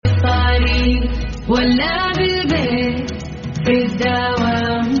ولا بالبيت في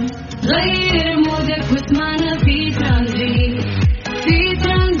الدوام، غير مودك واسمعنا في ترانزيت. في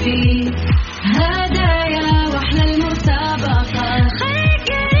ترانزيت هدايا واحلى المسابقة، خليك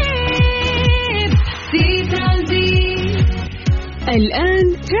قريب في ترانزيت. الآن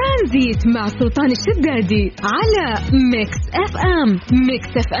ترانزيت مع سلطان الشدادي على ميكس اف ام.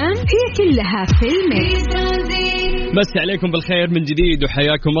 ميكس اف ام هي كلها في الميكس. مسي عليكم بالخير من جديد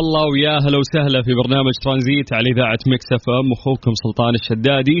وحياكم الله ويا هلا وسهلا في برنامج ترانزيت على إذاعة ميكس اف ام. أخوكم سلطان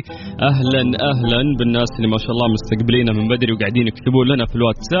الشدادي. أهلا بالناس اللي ما شاء الله مستقبلينا من بدري وقاعدين يكتبون لنا في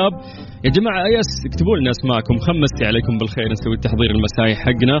الواتساب. يا جماعة اكتبوا لنا اسماءكم، خمستي عليكم بالخير. نسوي التحضير المسائي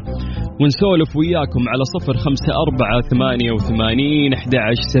حقنا ونسولف وياكم على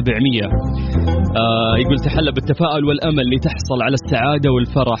 0548811700. يقول تحلى بالتفاؤل والأمل لتحصل على السعادة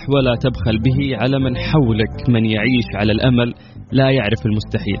والفرح ولا تبخل به على من حولك، من يعيش على الأمل لا يعرف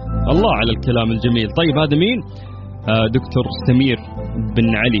المستحيل. الله على الكلام الجميل. طيب هذا مين؟ دكتور سمير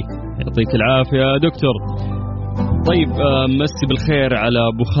بن علي، يعطيك العافية يا دكتور. طيب مسي بالخير على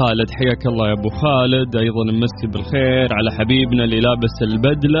أبو خالد، حياك الله يا أبو خالد. أيضا مسي بالخير على حبيبنا اللي لابس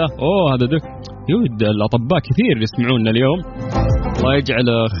البدلة. هذا يود الأطباء كثير يسمعونا اليوم، الله يجعل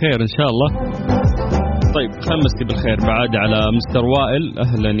خير إن شاء الله. طيب خمسي بالخير بعد على مستر وائل،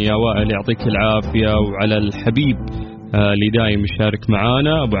 أهلا يا وائل يعطيك العافية. وعلى الحبيب اللي دايم يشارك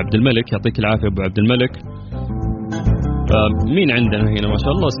معانا أبو عبد الملك، يعطيك العافية أبو عبد الملك. مين عندنا هنا؟ ما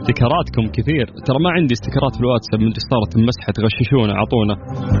شاء الله استيكراتكم كثير. ترى ما عندي استيكرات في الواتساب، من صارت المسحة تغششونا، عطونا.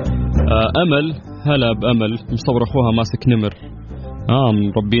 أمل، هلا بأمل، مصور أخوها ماسك نمر.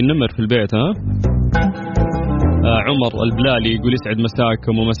 مربين نمر في البيت. عمر البلالي يقول يسعد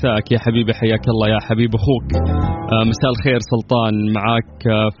مساكم ومساك يا حبيبي، حياك الله يا حبيب أخوك. مساء الخير سلطان، معاك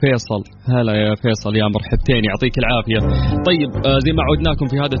فيصل. هلا يا فيصل يا مرحبتين، يعطيك العافية. طيب زي ما عودناكم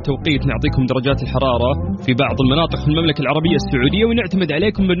في هذا التوقيت نعطيكم درجات الحرارة في بعض المناطق في المملكة العربية السعودية، ونعتمد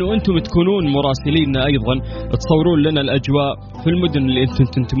عليكم بأنه أنتم تكونون مراسلين أيضا، تصورون لنا الأجواء في المدن اللي أنتم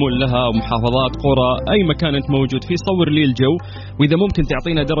تنتمون لها، ومحافظات، قرى، أي مكان أنت موجود فيه صور لي الجو، وإذا ممكن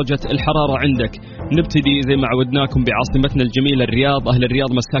تعطينا درجة الحرارة عندك. نبتدي زي ما عودناكم بعاصمتنا الجميلة الرياض. أهل الرياض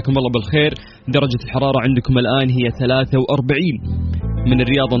مساكم الله بالخير، درجة الحرارة عندكم الآن هي 43. من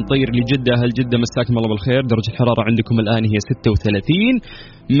الرياض نطير لجدة. أهل جدة مساكم الله بالخير، درجة الحرارة عندكم الآن هي 36.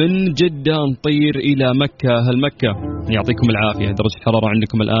 من جدة نطير إلى مكة. أهل مكة يعطيكم العافية، درجة الحرارة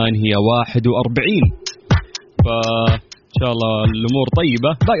عندكم الآن هي 41. فإن شاء الله الأمور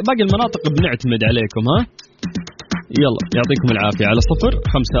طيبة. باقي المناطق بنعتمد عليكم. يلا يعطيكم العافية. على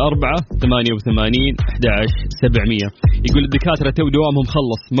 0548811700. يقول الدكاترة تو دوامهم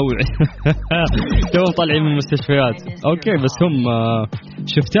خلص، موعد تو طالعين من المستشفيات. أوكي بس هم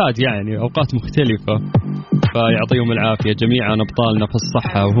شفتات يعني أوقات مختلفة، فيعطيهم العافية جميعا أبطالنا في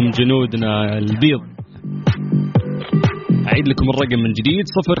الصحة وهم جنودنا البيض. أعيد لكم الرقم من جديد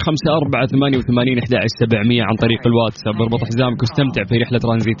 0548811700 عن طريق الواتساب. اربط حزامك واستمتع في رحلة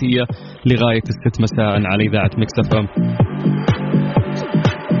ترانزيتية لغاية 6 مساء على إذاعة ميكس اف ام.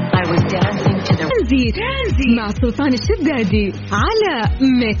 ترانزيت مع سلطان الشدادي على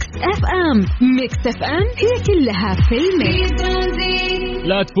ميكس اف ام. ميكس اف ام هي كلها في الميكس.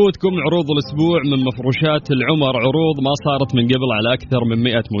 لا تفوتكم عروض الأسبوع من مفروشات العمر، عروض ما صارت من قبل على أكثر من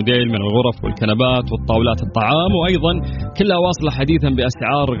 100 موديل من الغرف والكنبات والطاولات الطعام، وأيضا كلها واصلة حديثا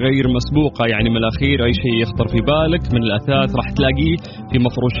بأسعار غير مسبوقة. يعني من الأخير أي شيء يخطر في بالك من الأثاث راح تلاقيه في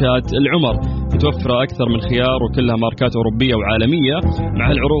مفروشات العمر. متوفرة أكثر من خيار وكلها ماركات أوروبية وعالمية. مع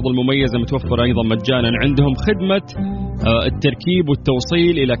العروض المميزة متوفرة أيضا مجانا عندهم خدمة التركيب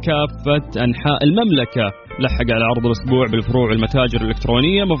والتوصيل إلى كافة أنحاء المملكة. لحق على عرض الأسبوع بالفروع والمتاجر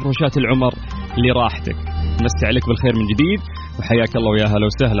الإلكترونية. مفروشات العمر لراحتك. مسي عليك بالخير من جديد وحياك الله ويا هلا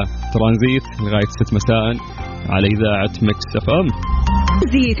وسهلا. ترانزيت لغاية 6 مساء على إذاعة ميكس اف ام.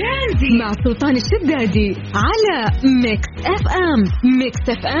 ترانزيت مع سلطان الشدادي على ميكس اف ام. ميكس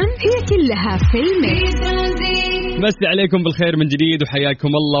اف ام هي كلها في الميكس. مسي عليكم بالخير من جديد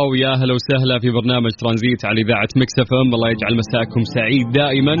وحياكم الله ويا هلا وسهلا في برنامج ترانزيت على إذاعة ميكس اف ام. الله يجعل مساكم سعيد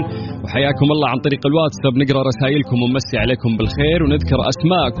دائما وحياكم الله. عن طريق الواتساب نقرأ رسائلكم ونمسي عليكم بالخير ونذكر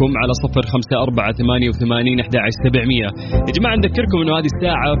أسماءكم على 0548811700. يا جماعة نذكركم أنه هذه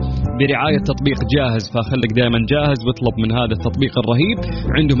الساعة برعاية تطبيق جاهز، فخلك دائما جاهز واطلب من هذا التطبيق الرهيب.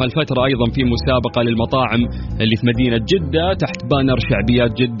 عندهم الفترة أيضا في مسابقة للمطاعم اللي في مدينة جدة تحت بانر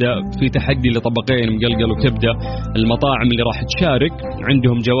شعبيات جدة، في تحدي لطبقين مقلقل وكبدة. المطاعم اللي راح تشارك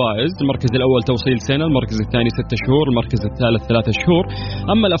عندهم جوائز، المركز الأول توصيل سنة، المركز الثاني 6 شهور، المركز الثالث 3 شهور.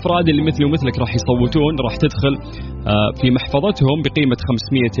 أما الأفراد اللي مثلي ومثلك راح يصوتون، راح تدخل في محفظتهم بقيمة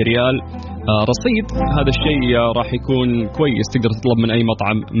 500 ريال رصيد. هذا الشيء راح يكون كويس، تقدر تطلب من أي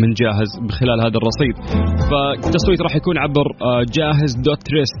مطعم من جاهز بخلال هذا الرصيد. فالتصويت راح يكون عبر جاهز دوت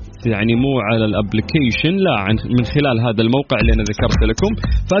ريست، يعني مو على الابليكيشن، لا من خلال هذا الموقع اللي أنا ذكرت لكم.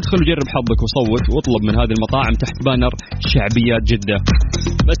 فادخل وجرب حظك وصوت واطلب من هذه المطاعم تحت بانر شعبيات جدة.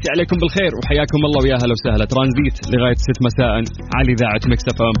 بس عليكم بالخير وحياكم الله ويا هلا وسهلا. ترانزيت لغاية 6 مساء على إذاعة ميكس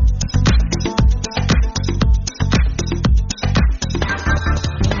اف ام.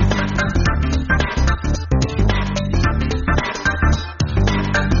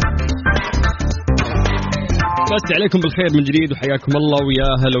 بس عليكم بالخير من جديد وحياكم الله ويا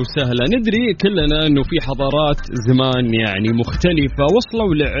هلا وسهلا. ندري كلنا انه في حضارات زمان يعني مختلفة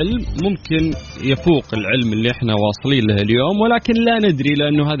وصلوا لعلم ممكن يفوق العلم اللي احنا واصلين له اليوم، ولكن لا ندري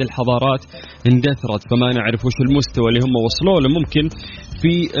لانه هذه الحضارات اندثرت، فما نعرف وش المستوى اللي هم وصلوا له ممكن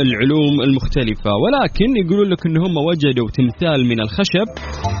في العلوم المختلفة. ولكن يقولون لك ان هم وجدوا تمثال من الخشب.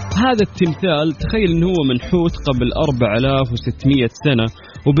 هذا التمثال تخيل انه هو منحوت قبل 4600 سنة،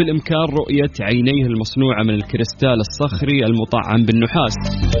 وبالإمكان رؤية عينيه المصنوعة من الكريستال الصخري المطعم بالنحاس.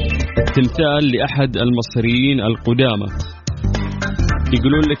 تمثال لأحد المصريين القدامى.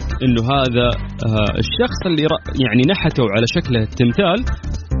 يقولون لك إنه هذا الشخص اللي يعني نحتوا على شكله التمثال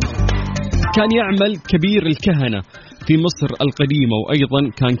كان يعمل كبير الكهنة في مصر القديمة، وأيضا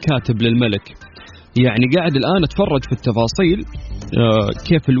كان كاتب للملك. يعني قاعد الآن أتفرج في التفاصيل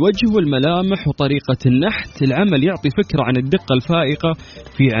كيف الوجه والملامح وطريقة النحت. العمل يعطي فكرة عن الدقة الفائقة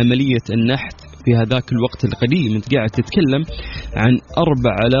في عملية النحت في هذاك الوقت القديم. انت قاعد تتكلم عن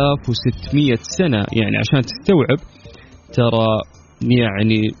 4600 سنة، يعني عشان تستوعب ترى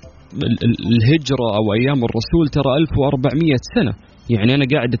يعني الهجرة أو أيام الرسول ترى 1400 سنة. يعني أنا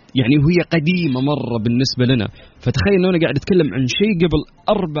قاعد يعني وهي قديمة مرة بالنسبة لنا، فتخيل أنه أنا قاعد أتكلم عن شيء قبل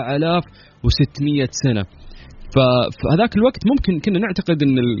 4600 سنة. فهذاك الوقت ممكن كنا نعتقد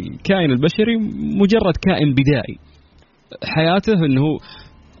أن الكائن البشري مجرد كائن بدائي، حياته أنه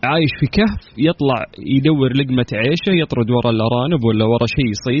عايش في كهف، يطلع يدور لقمة عيشه، يطرد وراء الأرانب ولا وراء شيء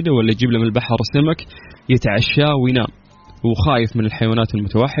يصيده ولا يجيب له من البحر سمك يتعشاه وينام، وخايف من الحيوانات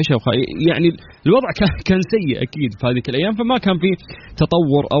المتوحشة يعني الوضع كان سيء أكيد في هذه الأيام، فما كان فيه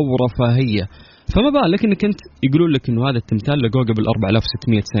تطور أو رفاهية. فما بالك أنك أنت يقولون لك أنه هذا التمثال لقوه قبل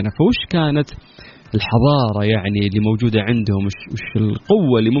 4600 سنة. فوش كانت الحضارة يعني اللي موجودة عندهم، وش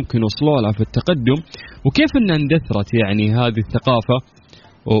القوة اللي ممكن وصلوا لها في التقدم، وكيف أنها اندثرت يعني هذه الثقافة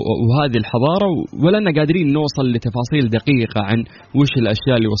وهذه الحضارة، ولا أننا قادرين نوصل لتفاصيل دقيقة عن وش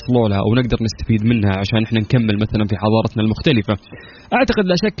الأشياء اللي وصلوا لها أو نقدر نستفيد منها عشان إحنا نكمل مثلا في حضارتنا المختلفة. أعتقد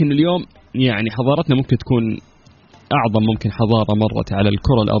لا شك أن اليوم يعني حضارتنا ممكن تكون أعظم ممكن حضارة مرت على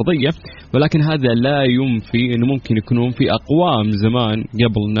الكرة الأرضية، ولكن هذا لا ينفي أنه ممكن يكونون في أقوام زمان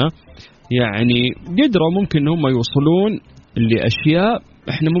قبلنا يعني قدروا ممكن هم يوصلون لأشياء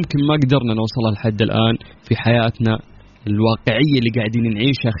إحنا ممكن ما قدرنا نوصلها لحد الآن في حياتنا الواقعية اللي قاعدين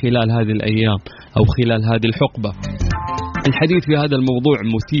نعيشها خلال هذه الأيام أو خلال هذه الحقبة. الحديث في هذا الموضوع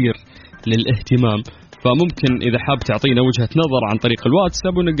مثير للاهتمام، فممكن إذا حاب تعطينا وجهة نظر عن طريق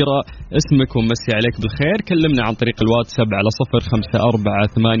الواتساب ونقرأ اسمك ومسي عليك بالخير، كلمنا عن طريق الواتساب على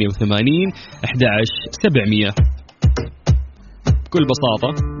 0548811700. بكل بساطة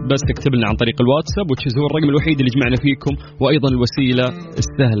بس تكتب لنا عن طريق الواتساب، وتشوف هو الرقم الوحيد اللي جمعنا فيكم، وأيضا الوسيلة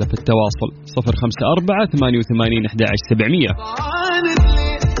السهلة في التواصل 0548811700.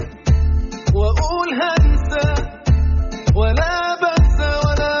 وأقول هنسى ولا بنسى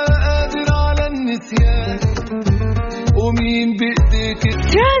ولا قادر على النسيان، ومين بإيديك.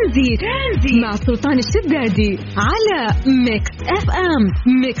 ترانزيت مع سلطان الشدادي على ميكس اف ام.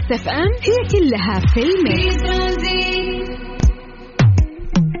 ميكس اف ام هي كلها في الميكس.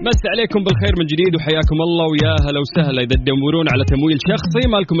 مسا عليكم بالخير من جديد وحياكم الله ويا هلا وسهلا. إذا تدورون على تمويل شخصي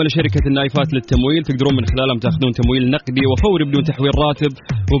ما لكم إلا شركة النايفات للتمويل، تقدرون من خلالهم تأخذون تمويل نقدي وفوري بدون تحويل راتب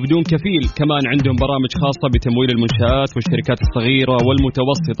وبدون كفيل. كمان عندهم برامج خاصة بتمويل المنشآت والشركات الصغيرة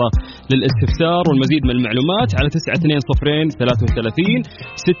والمتوسطة. للاستفسار والمزيد من المعلومات على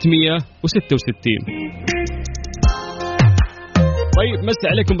 92033666. طيب مسي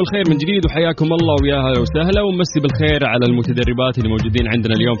عليكم بالخير من جديد وحياكم الله ويا هلا وسهلا، ومسي بالخير على المتدربات اللي موجودين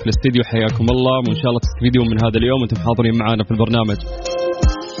عندنا اليوم في الاستديو. حياكم الله، وإن شاء الله تستفيدون من هذا اليوم وانتم حاضرين معنا في البرنامج.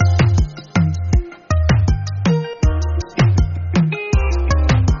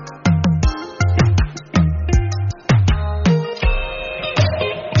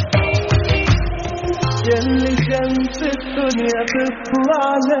 يلي شمس الدنيا تطلع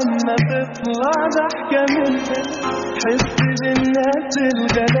لما تطلع ضحكة منك، حس بالناس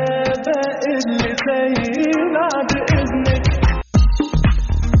الغلابة اللي سايقين عد إذنك.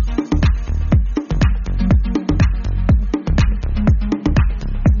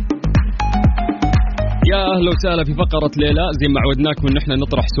 وسهلا في فقرة ليلى. زي ما عودناكم ان احنا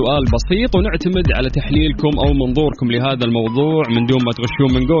نطرح سؤال بسيط ونعتمد على تحليلكم او منظوركم لهذا الموضوع من دون ما تغشون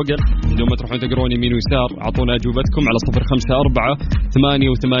من جوجل، من دون ما تروحون تقرون يمين ويسار. اعطونا اجوبتكم على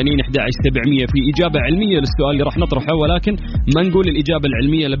 0548811700 في اجابة علمية للسؤال اللي راح نطرحه، ولكن ما نقول الاجابة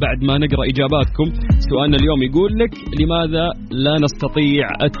العلمية الا بعد ما نقرا اجاباتكم. سؤالنا اليوم يقول لك: لماذا لا نستطيع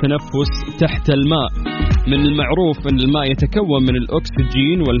التنفس تحت الماء؟ من المعروف ان الماء يتكون من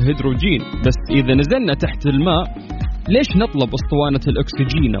الاكسجين والهيدروجين، بس اذا نزلنا تحت الماء ليش نطلب اسطوانة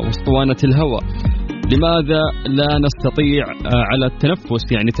الاكسجين او اسطوانة الهواء؟ لماذا لا نستطيع على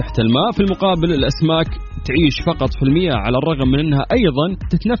التنفس يعني تحت الماء؟ في المقابل الاسماك تعيش فقط في المياه على الرغم من انها ايضا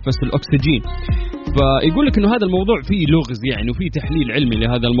تتنفس الاكسجين. فيقول لك انه هذا الموضوع فيه لغز يعني، وفيه تحليل علمي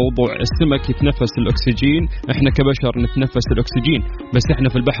لهذا الموضوع. السمك يتنفس الاكسجين، احنا كبشر نتنفس الاكسجين، بس احنا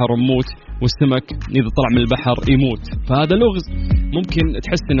في البحر نموت والسمك اذا طلع من البحر يموت. فهذا لغز. ممكن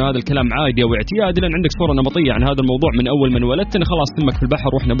تحس انه هذا الكلام عادي او اعتيادي لان عندك صورة نمطية عن هذا الموضوع من اول من ولدت، ان خلاص سمك في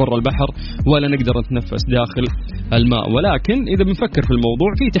البحر واحنا برا البحر ولا نقدر نتنفس داخل الماء. ولكن اذا بنفكر في الموضوع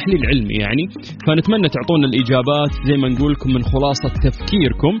فيه تحليل علمي يعني، فنتمنى تعطونا الاجابات زي ما نقولكم من خلاصة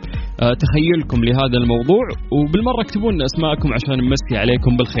تفكيركم، تخيلكم لهذا الموضوع، وبالمرة اكتبوا لنا اسماءكم عشان نمسي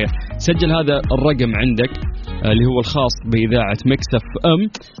عليكم بالخير. سجل هذا الرقم عندك اللي هو الخاص بإذاعة ميكس اف ام،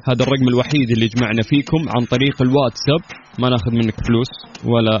 هذا الرقم الوحيد اللي جمعنا فيكم عن طريق الواتساب، ما ناخذ منك فلوس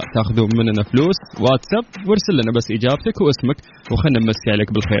ولا تاخذوا مننا فلوس. واتساب وارسل لنا بس إجابتك واسمك وخلنا نمسي عليك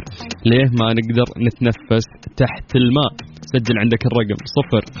بالخير. ليه ما نقدر نتنفس تحت الماء؟ سجل عندك الرقم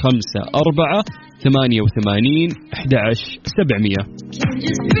 0548811700.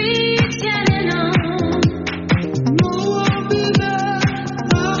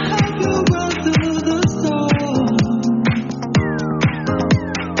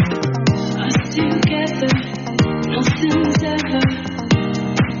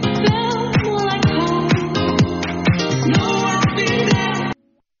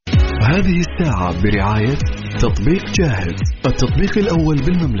 هذه الساعة برعاية تطبيق جاهز، التطبيق الأول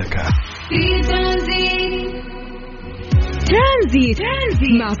بالمملكة. ترانزيت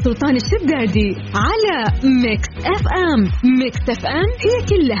مع سلطان الشدادي على ميكس اف ام. ميكس اف ام هي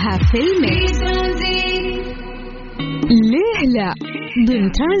كلها في الميكس. ليه لا ضمن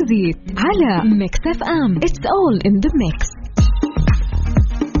ترانزيت على ميكس اف ام. It's all in the mix.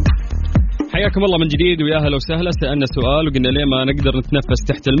 حياكم الله من جديد ويا هلا وسهلا. سألنا سؤال وقلنا ليه ما نقدر نتنفس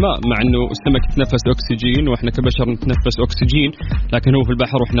تحت الماء مع انه السمك يتنفس اكسجين واحنا كبشر نتنفس اكسجين، لكن هو في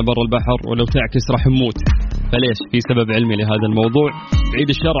البحر واحنا برا البحر ولو تعكس راح نموت. فليش؟ في سبب علمي لهذا الموضوع. بعيد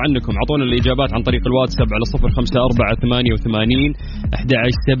الشر عنكم، اعطونا الاجابات عن طريق الواتساب على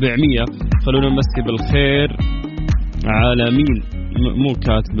 0548811700. خلونا نمسي بالخير على مين؟ مو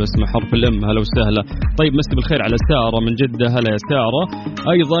كاتب اسمه حرف الام. هلا وسهلا. طيب مسي بالخير على سارة من جدة. هلا يا سارة.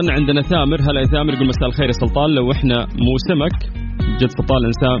 ايضا عندنا ثامر. هلا يا ثامر، يقول مساء الخير يا سلطان، لو احنا مو سمك جد سلطان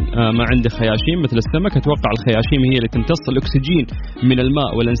الانسان ما عنده خياشيم مثل السمك، اتوقع الخياشيم هي اللي تمتص الاكسجين من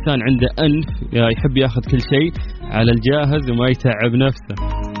الماء، والانسان عنده انف يحب ياخذ كل شيء على الجاهز وما يتعب نفسه.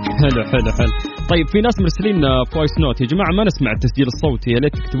 حلو حلو حلو. طيب في ناس مرسلين فويس نوت. يا جماعة ما نسمع التسجيل الصوتي، يا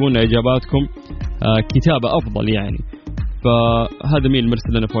ليت تكتبون لنا اجاباتكم كتابة افضل يعني. فهذا مين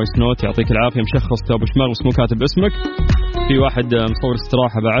مرسل لنا فويس نوت؟ يعطيك العافية، مشخص ابو شمال بس مو كاتب اسمك. في واحد مصور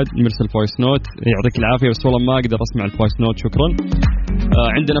استراحة بعد مرسل فويس نوت، يعطيك العافية بس والله ما اقدر اسمع الفويس نوت، شكرا.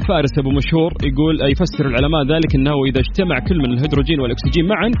 عندنا فارس ابو مشهور يقول يفسر العلماء ذلك انه اذا اجتمع كل من الهيدروجين والاكسجين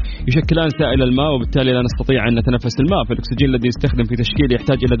معا يشكلان سائل الماء، وبالتالي لا نستطيع ان نتنفس الماء، فالاكسجين الذي يستخدم في تشكيله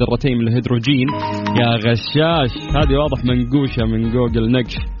يحتاج الى ذرتين من الهيدروجين. يا غشاش، هذه واضح منقوشة من جوجل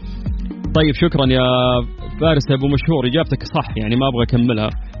نقش. طيب شكرا يا فارس ابو مشهور، اجابتك صح يعني ما ابغى اكملها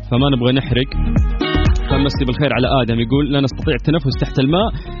فما نبغى نحرق. فمسي بالخير على آدم، يقول لا نستطيع التنفس تحت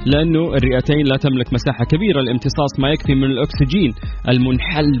الماء لأنه الرئتين لا تملك مساحة كبيرة لامتصاص ما يكفي من الأكسجين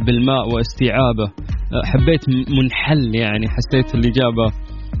المنحل بالماء واستيعابه. حبيت منحل يعني، حسيت الإجابة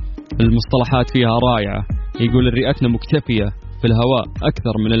المصطلحات فيها رائعة. يقول الرئتنا مكتفية في الهواء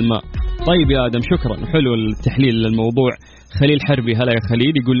أكثر من الماء. طيب يا آدم شكرا، حلو التحليل للموضوع. خليل حربي، هلا يا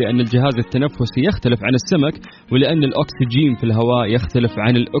خليل، يقول لأن الجهاز التنفسي يختلف عن السمك، ولأن الأكسجين في الهواء يختلف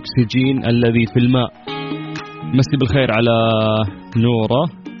عن الأكسجين الذي في الماء. مسي بالخير على نورة.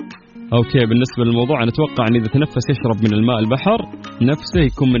 أوكي، بالنسبة للموضوع أنا أتوقع أن إذا تنفس يشرب من الماء البحر نفسه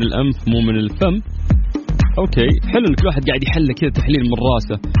يكون من الأنف مو من الفم. أوكي حلو إن كل واحد قاعد يحل كذا تحليل من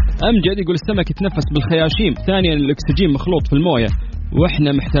راسه. أمجد يقول السمك يتنفس بالخياشيم. ثانيا الأكسجين مخلوط في الموية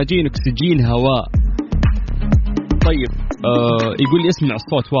وإحنا محتاجين أكسجين هواء. طيب يقول لي اسمع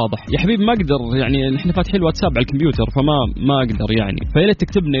الصوت واضح. يا حبيبي ما أقدر، يعني نحن فاتحين الواتساب على الكمبيوتر فما أقدر يعني، فيا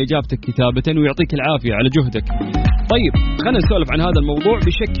تكتب لنا إجابتك كتابة ويعطيك العافية على جهدك. طيب خلينا نسولف عن هذا الموضوع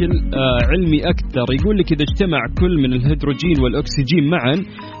بشكل علمي أكثر. يقول لك إذا اجتمع كل من الهيدروجين والأكسجين معا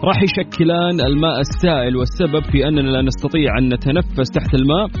راح يشكلان الماء السائل، والسبب في أننا لا نستطيع أن نتنفس تحت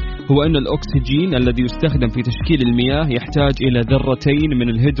الماء هو أن الأكسجين الذي يستخدم في تشكيل المياه يحتاج إلى ذرتين من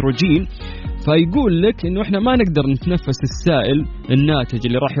الهيدروجين. فيقول لك إنه إحنا ما نقدر نتنفس السائل الناتج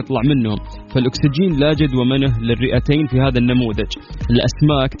اللي راح يطلع منهم، فالأكسجين لا جدوى منه للرئتين في هذا النموذج.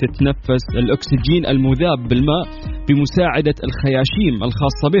 الأسماك تتنفس الأكسجين المذاب بالماء بمساعدة الخياشيم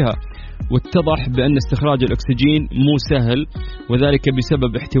الخاصة بها، واتضح بأن استخراج الأكسجين مو سهل، وذلك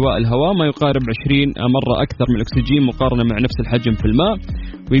بسبب احتواء الهواء ما يقارب 20 مرة أكثر من الأكسجين مقارنة مع نفس الحجم في الماء.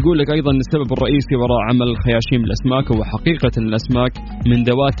 ويقول لك أيضا السبب الرئيسي وراء عمل الخياشيم الأسماك هو حقيقة الأسماك من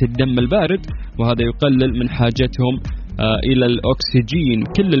ذوات الدم البارد، وهذا يقلل من حاجتهم إلى الأكسجين.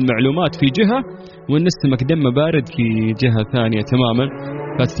 كل المعلومات في جهة وإن السمك دم بارد في جهة ثانية تماما،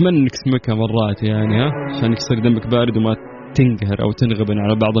 فأتمنى إنك سمكها مرات يعني عشان يصير دمك بارد وما تنقهر أو تنغبن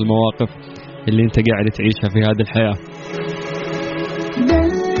على بعض المواقف اللي أنت قاعد تعيشها في هذه الحياة.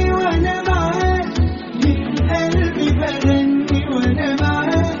 دلي وانا معاك من قلبي بغني وانا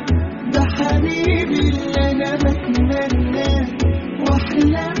معاك، ده حبيبي اللي انا بتمناه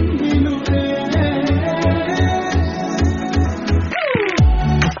واحلم بلقاك.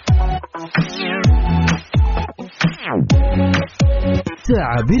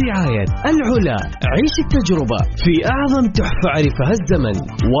 ساعة برعاية العلا، عيش التجربة في أعظم تحفة عرفها الزمن،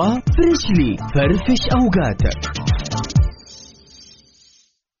 وفريشلي فرفش أوقاتك.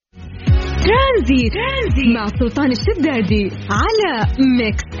 ترانزيت مع سلطان الشدادي على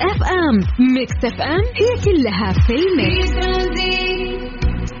ميكس اف ام. ميكس اف ام هي كلها في الميكس.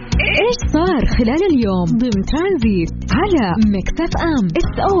 ايش صار خلال اليوم ضمن ترانزيت على ميكس اف ام.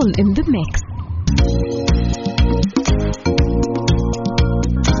 It's all in the mix.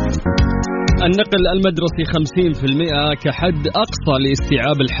 النقل المدرسي 50% كحد أقصى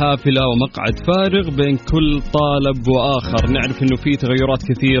لاستيعاب الحافلة ومقعد فارغ بين كل طالب وآخر. نعرف أنه في تغيرات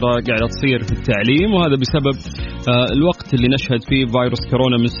كثيرة قاعدة تصير في التعليم، وهذا بسبب الوقت اللي نشهد فيه فيروس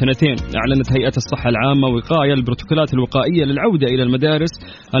كورونا من سنتين. أعلنت هيئة الصحة العامة وقاية البروتوكولات الوقائية للعودة إلى المدارس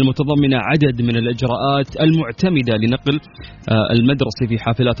المتضمنة عدد من الإجراءات المعتمدة لنقل المدرسي في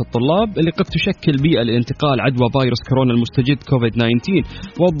حافلات الطلاب اللي قد تشكل بيئة لانتقال عدوى فيروس كورونا المستجد كوفيد-19.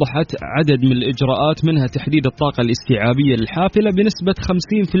 وضحت عدد من الإجراءات منها تحديد الطاقة الاستيعابية للحافلة بنسبة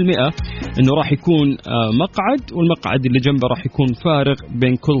 50%، إنه راح يكون مقعد، والمقعد اللي جنبه راح يكون فارغ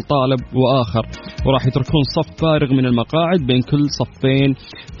بين كل طالب وآخر، وراح يتركون صف فارغ من المقاعد بين كل صفين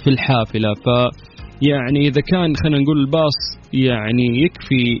في الحافلة. يعني إذا كان خلينا نقول الباص يعني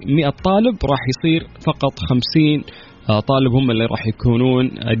يكفي 100 طالب، راح يصير فقط 50 طالب هم اللي راح يكونون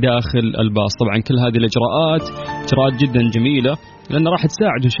داخل الباص. طبعا كل هذه الإجراءات إجراءات جدا جميلة، لأن راح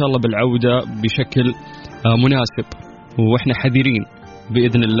تساعد إن شاء الله بالعودة بشكل مناسب، وإحنا حذرين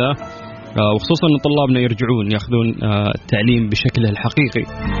بإذن الله، وخصوصا أن طلابنا يرجعون يأخذون التعليم بشكله الحقيقي.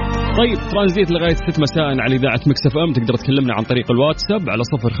 طيب ترانزيت لغاية 6 مساء على إذاعة ميكس اف ام. تقدر تكلمنا عن طريق الواتساب على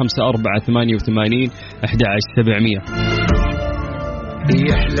 0548811700.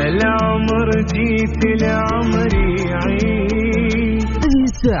 يحلى العمر جيت لعمري عيد. هذه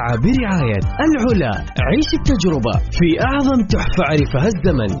الساعة برعاية العلا، عيش التجربة في أعظم تحفة عرفها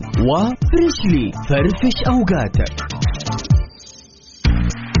الزمن، وفريشلي فرفش أوقاتك.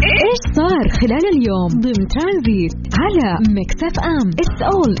 ايش صار خلال اليوم ضمن ترانزيت على ميكس اف ام. It's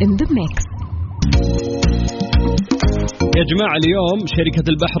all in the mix. يا جماعة اليوم شركة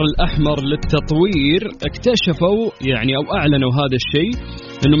البحر الأحمر للتطوير اكتشفوا يعني أو أعلنوا هذا الشيء،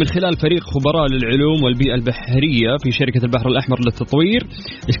 أنه من خلال فريق خبراء للعلوم والبيئة البحرية في شركة البحر الأحمر للتطوير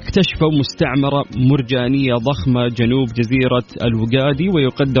اكتشفوا مستعمرة مرجانية ضخمة جنوب جزيرة الوقادي،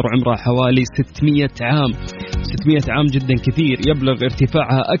 ويقدر عمرها حوالي 600 عام. 600 عام جدا كثير، يبلغ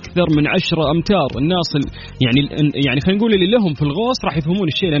ارتفاعها أكثر من 10 أمتار. الناس يعني خلينا نقول اللي لهم في الغوص راح يفهمون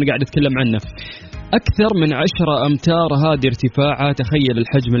الشيء اللي أنا قاعد أتكلم عنه. أكثر من 10 أمتار هذه ارتفاعها، تخيل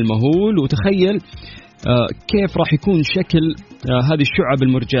الحجم المهول، وتخيل كيف راح يكون شكل هذه الشعب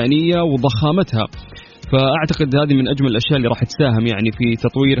المرجانية وضخامتها. فأعتقد هذه من أجمل الأشياء اللي راح تساهم يعني في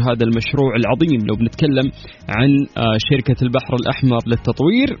تطوير هذا المشروع العظيم. لو بنتكلم عن شركة البحر الأحمر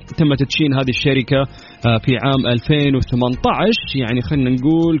للتطوير، تم تدشين هذه الشركة في عام 2018، يعني خلينا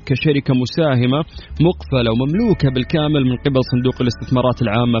نقول كشركة مساهمة مقفلة ومملوكة بالكامل من قبل صندوق الاستثمارات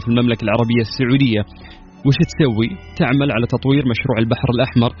العامة في المملكة العربية السعودية. وش تسوي؟ تعمل على تطوير مشروع البحر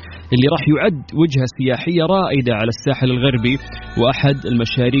الأحمر اللي راح يعد وجهة سياحية رائدة على الساحل الغربي، وأحد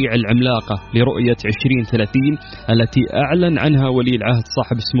المشاريع العملاقة لرؤية 2030 التي أعلن عنها ولي العهد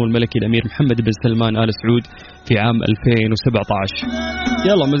صاحب السمو الملكي الأمير محمد بن سلمان آل سعود في عام 2017.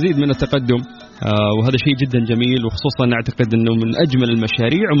 يلا مزيد من التقدم، وهذا شيء جدا جميل، وخصوصا أعتقد أنه من أجمل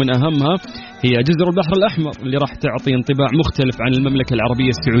المشاريع ومن أهمها هي جزر البحر الأحمر اللي راح تعطي انطباع مختلف عن المملكة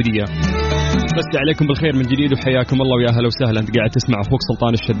العربية السعودية. بس عليكم بالخير من جديد وحياكم الله ويا هلا وسهلا. أنت قاعد تسمع أخوك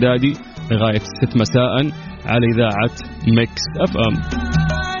سلطان الشدادي لغاية 6 مساء على إذاعة ميكس اف ام.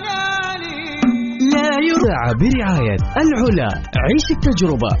 ساعة برعاية العلا، عيش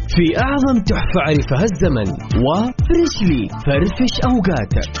التجربة في أعظم تحفة عرفها الزمن، وفريشلي فرفش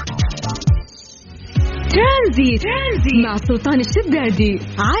أوقاتك. ترانزيت مع سلطان الشدادي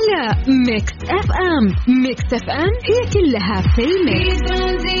على ميكس اف ام. ميكس اف ام هي كلها في الميكس.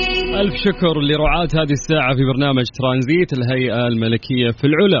 ألف شكر لرعاة هذه الساعة في برنامج ترانزيت الهيئة الملكية في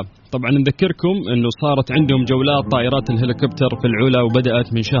العلا. طبعا نذكركم أنه صارت عندهم جولات طائرات الهليكوبتر في العلا، وبدأت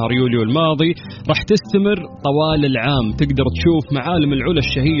من شهر يوليو الماضي، راح تستمر طوال العام. تقدر تشوف معالم العلا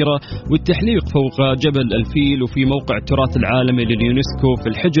الشهيرة والتحليق فوق جبل الفيل، وفي موقع التراث العالمي لليونسكو في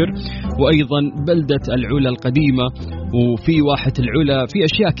الحجر، وأيضا بلدة العلا القديمة، وفي واحة العلا. في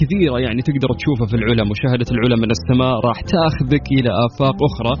أشياء كثيرة يعني تقدر تشوفها في العلا. مشاهدة العلا من السماء راح تأخذك إلى آفاق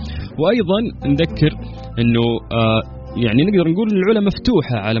أخرى. وأيضا نذكر أنه يعني نقدر نقول العلا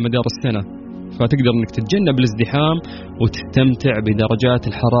مفتوحة على مدار السنة، فتقدر أنك تتجنب الازدحام وتستمتع بدرجات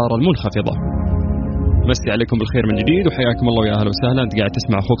الحرارة المنخفضة. مسي عليكم بالخير من جديد وحياكم الله ويا أهلا وسهلا. أنت قاعد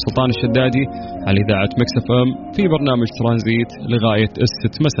تسمع أخوك سلطان الشدادي على إذاعة ميكس اف ام في برنامج ترانزيت لغاية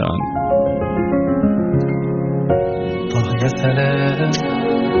 6 مساء. يا سلام،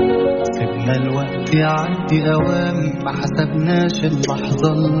 سيبنا الوقت يعدي أوام، ما حسبناش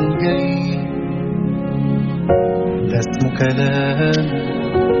اللحظة الجاية. ده اسمه كلام،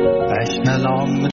 عشنا العمر